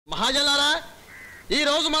మహాజనారా, ఈ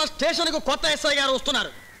రోజు మన స్టేషన్ కు కొత్త ఎస్ఐ గారు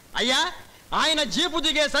వస్తున్నారు. అయ్యా, ఆయన జీపు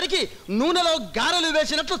దిగేసరికి నూనెలో గారెలు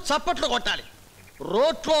వేసినట్లు చప్పట్లు కొట్టాలి.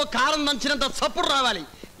 రోట్లో కారం దంచినంత చప్పుడు రావాలి,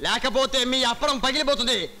 లేకపోతే మీ అప్పడం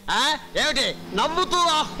పగిలిపోతుంది. ఏమిటి నవ్వుతూ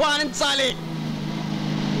ఆహ్వానించాలి.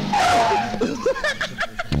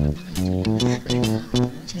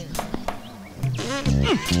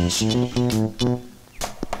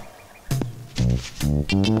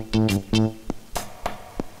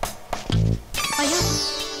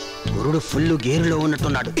 గురుడు ఫుల్ గేరులో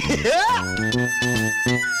ఉన్నట్టున్నాడు.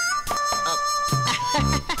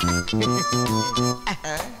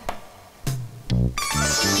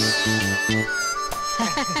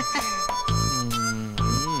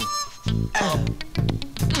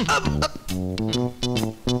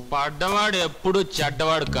 పడ్డవాడు ఎప్పుడు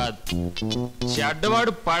చెడ్డవాడు కాదు,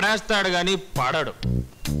 చెడ్డవాడు పడేస్తాడు గాని పడడు.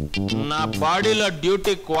 నా బాడీలో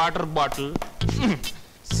duty quarter bottle,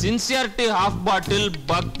 sincerity half bottle,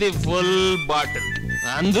 భక్తి ఫుల్ బాటిల్.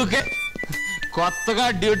 అందుకే కొత్తగా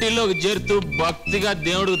డ్యూటీలోకి చేరుతూ భక్తిగా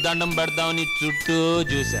దేవుడికి దండం పెడదామని చుట్టూ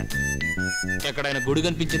చూశాను. ఎక్కడైనా గుడి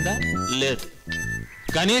కనిపించిందా? లేదు.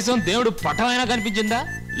 కనీసం దేవుడు పటమైనా కనిపించిందా?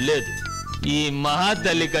 లేదు. ఈ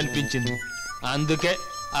మహాతల్లి కనిపించింది. అందుకే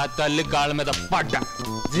ఆ తల్లి కాళ్ళ మీద పడ్డా.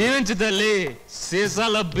 దీవించు తల్లి,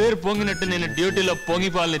 సీసాలో బీరు పొంగినట్టు నేను డ్యూటీలో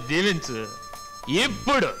పొంగిపోవాలని దీవించు.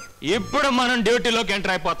 ఇప్పుడు మనం డ్యూటీలోకి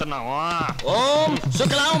ఎంటర్ అయిపోతున్నాం. ఓం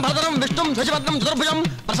శుక్లాం భద్రం విష్ణుం శశివర్ణం చతుర్భుజం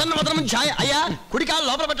ప్రసన్నవదనం ఛాయ. అయ్యా, కుడి కాలు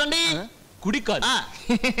లోపల పెట్టండి. కుడి కాలు?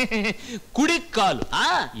 కుడి కాలు.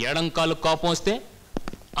 ఎడం కాలు కోపం వస్తే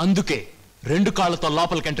అందుకే 2 కాళ్ళతో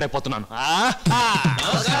లోపలికి ఎంటర్ అయిపోతున్నాను.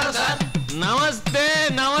 నమస్తే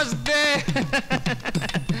నమస్తే.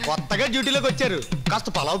 కొత్తగా డ్యూటీలోకి వచ్చారు, కాస్త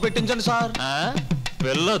పలావ్ పెట్టించండి సార్.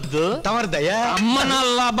 వెళ్ళొద్దు, తమరి దయ. అమ్మ నా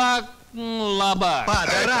లాభా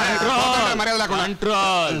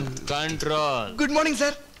control control. Good morning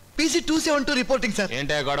sir, PC 272 reporting sir.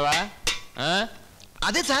 ఏంటే గొడవ?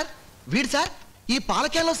 అదే సార్, వీడు సార్ ఈ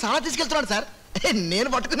పాలకేలో సారా తీసుకెళ్తున్నాడు సార్. నేను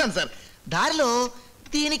పట్టుకున్నాను సార్. దారిలో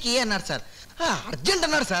దీనికి అన్నారు సార్, అర్జెంట్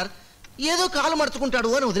అన్నారు సార్. ఏదో కాలు మడుచుకుంటాడు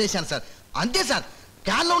అని వదిలేశాను సార్. అంతే సార్,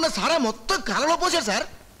 కాల్లో ఉన్న సారా మొత్తం కాలంలో పోసాడు సార్.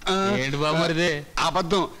 ఏంటి బాబు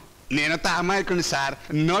అబద్ధం, నేనంత అమాయకుని సార్.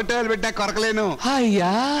 నోటేలు పెట్టా కొరకలేను.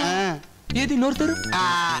 అయ్యా, ఏది నోరుతారు?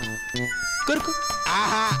 కొరుకు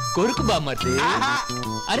కొరుకు బామ్మర్ది.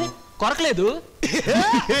 అరే కొరకలేదు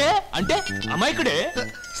అంటే అమాయకుడే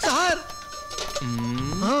సార్.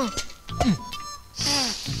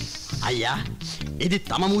 అయ్యా, ఇది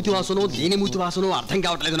తమ మూతి వాసనో దీని మూతి వాసనో అర్థం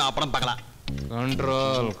కావట్లేదు నా అప్పడం పగల.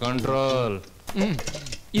 Control control.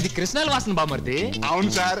 ఇది కృష్ణాల వాసన బామర్ది.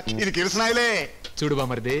 అవును సార్, ఇది కిరసనాయిలే. చూడు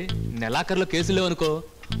బామర్ది, నెలాఖరులో కేసులు లేవనుకో,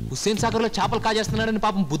 హుస్సేన్ సాగర్ లో చేపలు కాజేస్తున్నాడని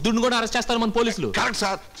పాపం బుద్ధుడిని కూడా అరెస్ట్ చేస్తారు మన పోలీసులు. Correct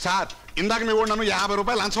sir. సార్ ఇందాక మీ నన్ను 50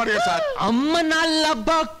 రూపాయలు లంచం అడిగాడు సార్. అమ్మ నా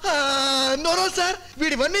లబ్బా. నో సార్,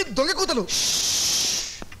 వీడివన్నీ దొంగ కూతలు.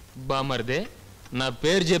 బామర్ది, నా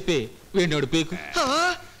పేరు చెప్పి వీడినోడు పీకు.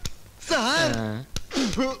 సార్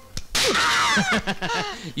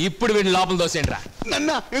ఇప్పుడు వీడిని లోపల దోసేంట్రా.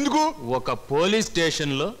 నన్నా ఎందుకు? ఒక పోలీస్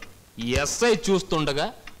స్టేషన్ లో ఎస్ఐ చూస్తుండగా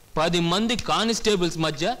 10 మంది కానిస్టేబుల్స్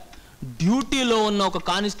మధ్య డ్యూటీలో ఉన్న ఒక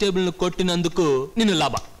కానిస్టేబుల్ ను కొట్టినందుకు నిన్ను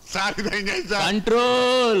లాభ.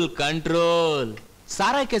 Control control.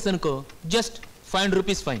 సారా కేసు అనుకో, జస్ట్ 500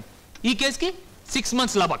 రూపీస్ ఫైన్. ఈ కేసుకి 6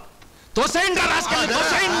 months లాభ. తోసేయండి రాస్కెళ్ళి,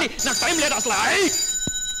 తోసేయండి, నాకు టైం లేదు అసలు.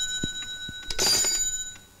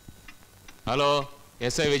 హలో,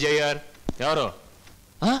 ఎస్ఐ విజయ్ గారు. ఎవరు?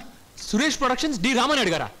 సురేష్ ప్రొడక్షన్స్ డి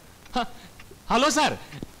రామానాయుడు గారా? Hello sir.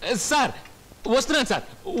 సార్ వస్తున్నాను సార్,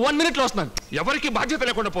 1 minute లో వస్తున్నాను. ఎవరికి బాధ్యత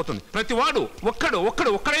లేకుండా పోతుంది. ప్రతి వాడు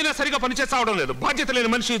ఒక్కడైనా సరిగా పనిచేసి అవడం లేదు. బాధ్యత లేని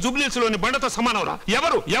మనిషి జూబ్లీహిల్స్ లోని బండతో సమానవరా?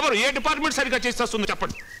 ఎవరు ఏ డిపార్ట్మెంట్ సరిగా చేస్తుంది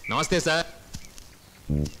చెప్పండి. నమస్తే సార్.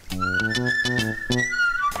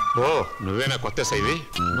 ఓ, నువ్వేనా కొత్త ఎస్ఐవి?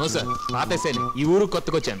 నో సార్, పాత ఎస్ఐని. ఈ ఊరు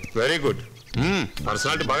కొత్తగా వచ్చాను. Very good.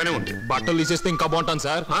 పర్సనాలిటీ బాగానే ఉంది. బట్టలు తీసేస్తే ఇంకా బాగుంటాను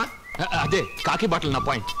సార్. అదే కాకి బట్టలు నా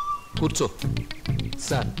పాయింట్. కూర్చో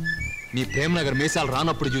సార్. మీ ప్రేమ్ నగర్ మీసాలు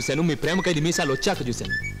రానప్పుడు చూశాను, మీ ప్రేమ ఖైదీ మీసాలు వచ్చాక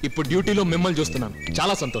చూశాను. ఇప్పుడు డ్యూటీలో మిమ్మల్ని చూస్తున్నాను,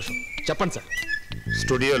 చాలా సంతోషం. చెప్పండి సార్.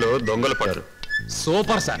 స్టూడియోలో దొంగలు పడారు.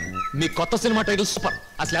 సూపర్ సార్, మీ కొత్త సినిమా టైటిల్ సూపర్.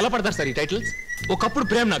 అసలు ఎలా పడతారు సార్ ఈ టైటిల్స్? ఒకప్పుడు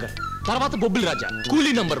ప్రేమ్ నగర్, తర్వాత బొబ్బిలి రాజా,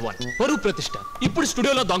 కూలీ నంబర్ 1, పరువు ప్రతిష్ట, ఇప్పుడు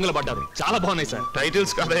స్టూడియోలో దొంగలు పడ్డారు. చాలా బాగున్నాయి సార్.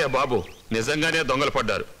 టైటిల్స్ కదయ్యా బాబు, నిజంగానే దొంగలు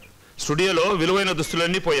పడ్డారు. స్టూడియోలో విలువైన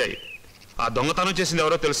దుస్తులన్నీ పోయాయి. ఆ దొంగతనం చేసింది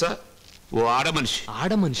ఎవరో తెలుసా? ఓ ఆడమనిషి.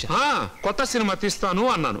 ఆడమనిషి? కొత్త సినిమా తీస్తాను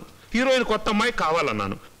అన్నాను, హీరోయిన్ కొత్త అమ్మాయి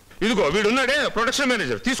కావాలన్నాను. ఇదిగో వీడున్నాడే ప్రొడక్షన్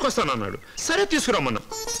మేనేజర్, తీసుకొస్తానన్నాడు. సరే తీసుకురమ్మన్నా.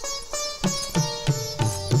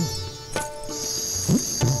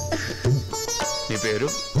 నీ పేరు?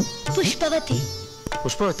 పుష్పవతి.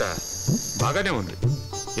 పుష్పవత బాగానే ఉంది.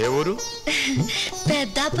 ఏ ఊరు?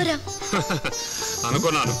 పెద్దాపురం.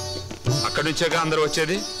 అనుకున్నాను, అక్కడి నుంచేగా అందరూ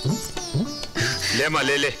వచ్చేది. లేమా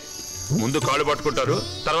లేలే, ముందు కాళ్ళు పట్టుకుంటారు,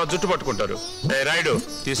 తర్వాత జుట్టు పట్టుకుంటారు. రాయుడు,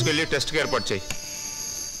 తీసుకెళ్ళి టెస్ట్కి ఏర్పాటు చేయి.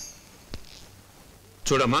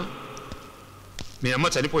 చూడమ్మా, మీ అమ్మ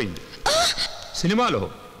చనిపోయింది సినిమాలో.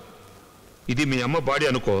 ఇది మీ అమ్మ బాడీ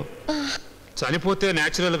అనుకో. చనిపోతే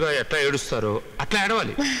న్యాచురల్గా ఎట్లా ఏడుస్తారో అట్లా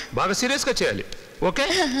ఏడవాలి. బాగా సీరియస్గా చేయాలి. ఓకే,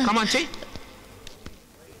 కమాన్ చెయ్యి.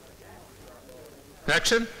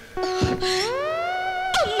 యాక్షన్.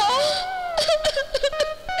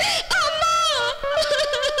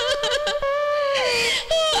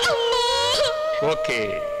 ఓకే.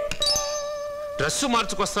 డ్రెస్సు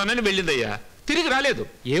మార్చుకొస్తానని వెళ్ళిందయ్యా, తిరిగి రాలేదు.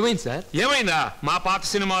 ఏమైంది సార్? ఏమైందా? మా పాత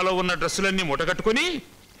సినిమాలో ఉన్న డ్రెస్సులన్నీ మూటగట్టుకుని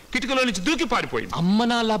కిటికీలో నుంచి దూకి పారిపోయింది.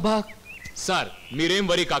 అమ్మనా లాభా. సార్ మీరేం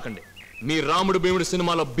వరీ కాకండి. మీ రాముడు భీముడు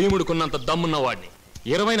సినిమాలో భీముడుకున్నంత దమ్మున్న వాడిని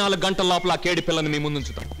 24 గంటల లోపల ఆ కేడి పిల్లని మీ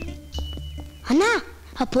ముందుంచుతాం. అన్నా,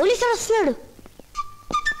 ఆ పోలీసు వస్తున్నాడు.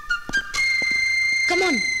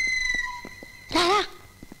 కమాన్ రారా.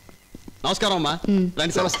 నమస్కారం అమ్మా.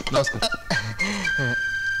 రండి సార్. నమస్కారం.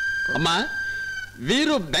 అమ్మా,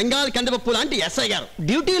 వీరు బెంగాల్ కందిపప్పు లాంటి ఎస్ఐ గారు.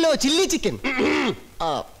 డ్యూటీలో చిల్లీ చికెన్.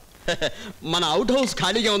 మన అవుట్ హౌస్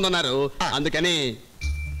ఖాళీగా ఉందన్నారు, అందుకని.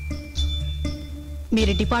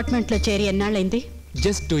 మీరు డిపార్ట్మెంట్లో చేరి ఎన్నాళ్ళైంది?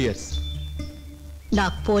 Just 2 years.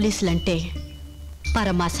 నాకు పోలీసులంటే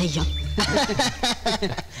పరమాసహ్యం.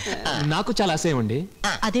 నాకు చాలా అసహ్యం అండి.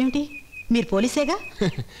 అదేమిటి, మీరు పోలీసేగా?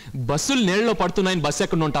 బస్సులు నీళ్ళలో పడుతున్నాయని బస్సు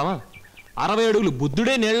ఎక్కడ ఉంటావా? 60 అడుగులు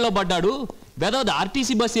బుద్ధుడే నీళ్ళలో పడ్డాడు, వెదవది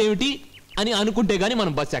ఆర్టీసీ బస్సు ఏమిటి అని అనుకుంటే గానీ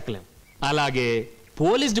మనం బస్సు ఎక్కలేం. అలాగే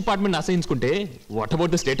police department అసహించుకుంటే what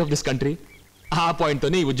about the state of this country? ఆ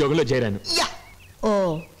పాయింట్తోనే ఈ ఉద్యోగంలో చేరాను. ఓ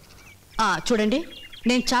చూడండి,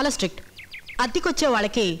 నేను చాలా స్ట్రిక్ట్. అద్దెకొచ్చే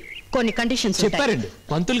వాళ్ళకి కొన్ని కండిషన్స్ చెప్పారండి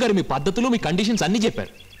పంతులు గారు. మీ పద్ధతులు, మీ కండిషన్స్ అన్ని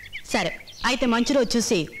చెప్పారు. సరే, అయితే మంచి రోజు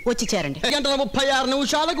చూసి వచ్చి చేరండి.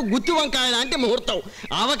 1:36 గుత్తి వంకాయ లాంటి ముహూర్తం.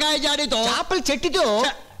 ఆవకాయ జాడీతో, చేపల చెట్టుతో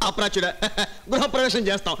అప్రాచుడ గృహప్రవేశం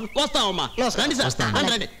చేస్తాం. వస్తామమ్మా. రండి సార్,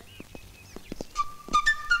 రండి.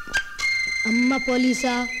 అమ్మ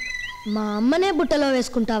పోలీసా, మా అమ్మనే బుట్టలో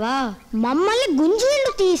వేసుకుంటావా? మమ్మల్ని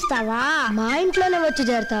గుంజీళ్ళు తీస్తావా? మా ఇంట్లోనే వచ్చి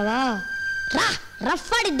చేరుతావా? రా,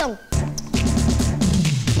 రఫ్ ఆడిద్దాం.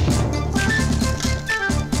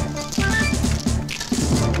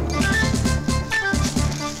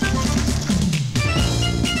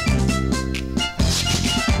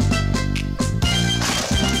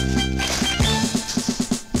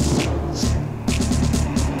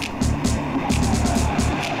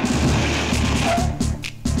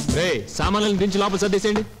 సామాన్లను దించి లోపల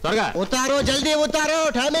సర్దేసేయండి త్వరగా. ఉతారో జల్దీ ఉతారో,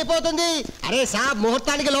 టైం అయిపోతుంది. అరే సాబ్,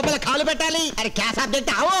 ముహూర్తానికి లోపల కాలు పెట్టాలి. అరే క్యా సాబ్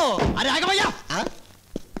దగ్గర ఆవో. అరే ఆగమయ్యా,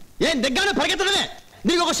 ఏం దగ్గరనే పరిగెత్తడమే.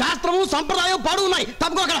 నీకు ఒక శాస్త్రము సంప్రదాయం పాడు ఉన్నాయి,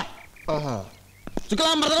 తప్పుకో అక్కడ.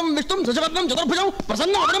 శుక్లాంబరదనం విష్ణుం శశివర్ణం చతుర్భుజం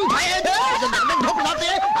ప్రసన్నవదనం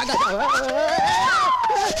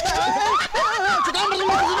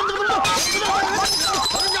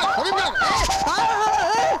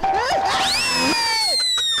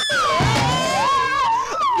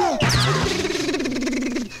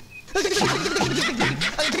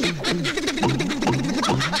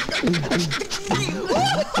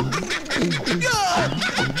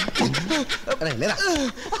లేరా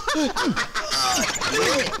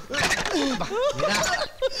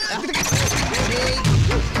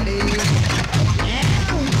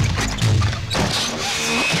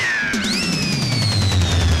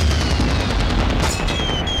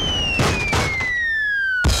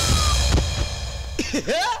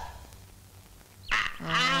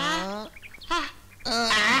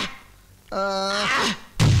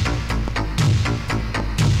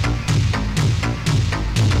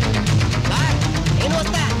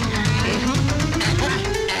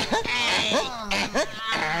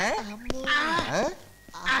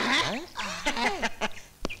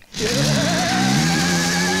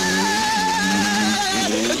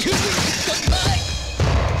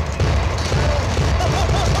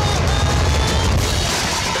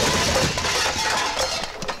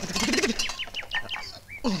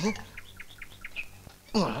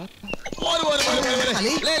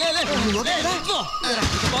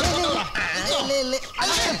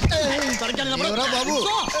బాబు.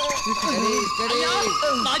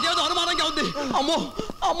 నాకేదో అనుమానంగా ఉంది. అమ్మో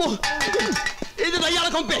అమ్మో, ఇది దయ్యాల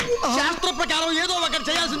కొంపే. శాస్త్ర ప్రకారం ఏదో ఒకటి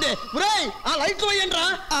చేయాల్సిందే. ఆ లైట్లు వేయండి రా.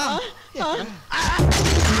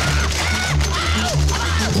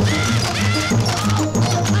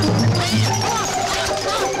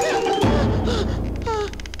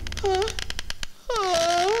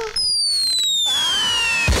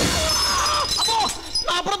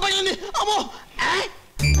 పగిలింది అమ్మో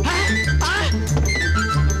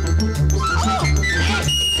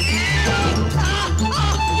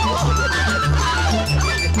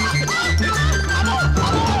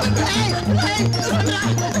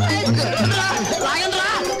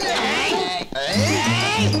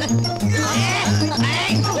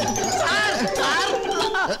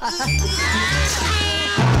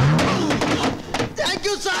థ్యాంక్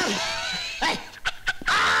యూ సార్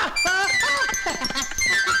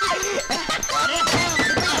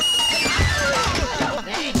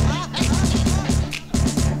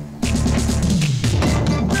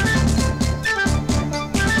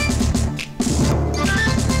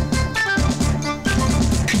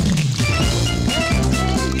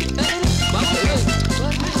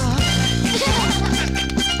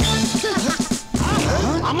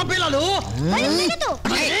అమ్మ పిల్లలు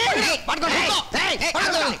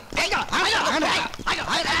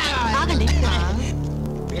ఆగండి.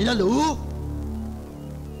 పిల్లలు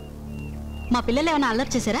మా పిల్లలు ఏమైనా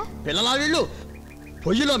అల్లరి చేశారా? పిల్లల వీళ్ళు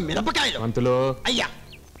పొయ్యిలో మిరపకాయలు అంతలో అయ్యా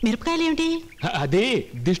మిరపకాయలు ఏమిటి? అదే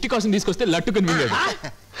దిష్టి కోసం తీసుకొస్తే లట్టుకుని మింగాడు.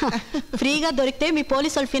 ఫ్రీగా దొరికితే మీ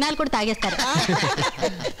పోలీసు వాళ్ళు ఫినాయిల్ కూడా తాగేస్తారు.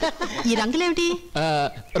 ఈ రంగులేమిటి?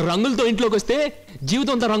 రంగులతో ఇంట్లోకి వస్తే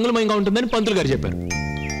జీవితం అంతా రంగులమయంగా ఉంటుందని పంతులు గారు చెప్పారు.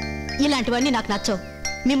 ఇలాంటివన్నీ నాకు నచ్చవు.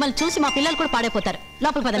 మిమ్మల్ని చూసి మా పిల్లలు కూడా పాడైపోతారు.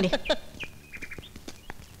 లోపల పదండి.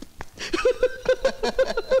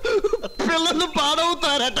 పిల్లలు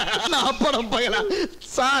పాడవుతారట నా అప్పడం పగల.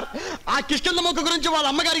 సార్ ఆ కిష్కింద మొక్క గురించి వాళ్ళ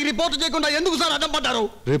అమ్మగారికి రిపోర్ట్ చేయకుండా ఎందుకు సార్ అడ్డం పడ్డారు?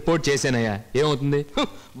 రిపోర్ట్ చేశానయ్యా, ఏమవుతుంది?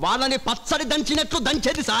 వాళ్ళని పచ్చడి దంచినట్లు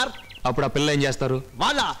దంచేది సార్. అప్పుడు ఆ పిల్ల ఏం చేస్తారు?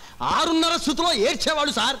 వాళ్ళ 6:30 స్థితిలో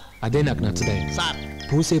ఏడ్చేవాడు సార్. అదే నాకు నచ్చదే సార్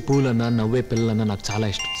పూసే పూలన్నా నవ్వే పిల్లలన్నా నాకు చాలా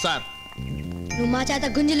ఇష్టం. సార్ నువ్వు మా చేత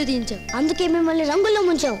గుంజలు తీయించావు, అందుకే మిమ్మల్ని రంగుల్లో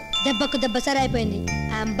ముంచావు. దెబ్బకు దెబ్బ సరి అయిపోయింది.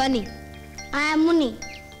 I'm Bunny, I'm Munni,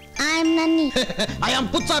 I'm నన్ని. ఐఎమ్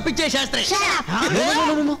పుచ్చా పిచ్చే శాస్త్రి.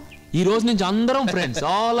 ఈ రోజు నుంచి అందరం friends,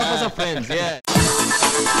 all of us are friends. Yeah.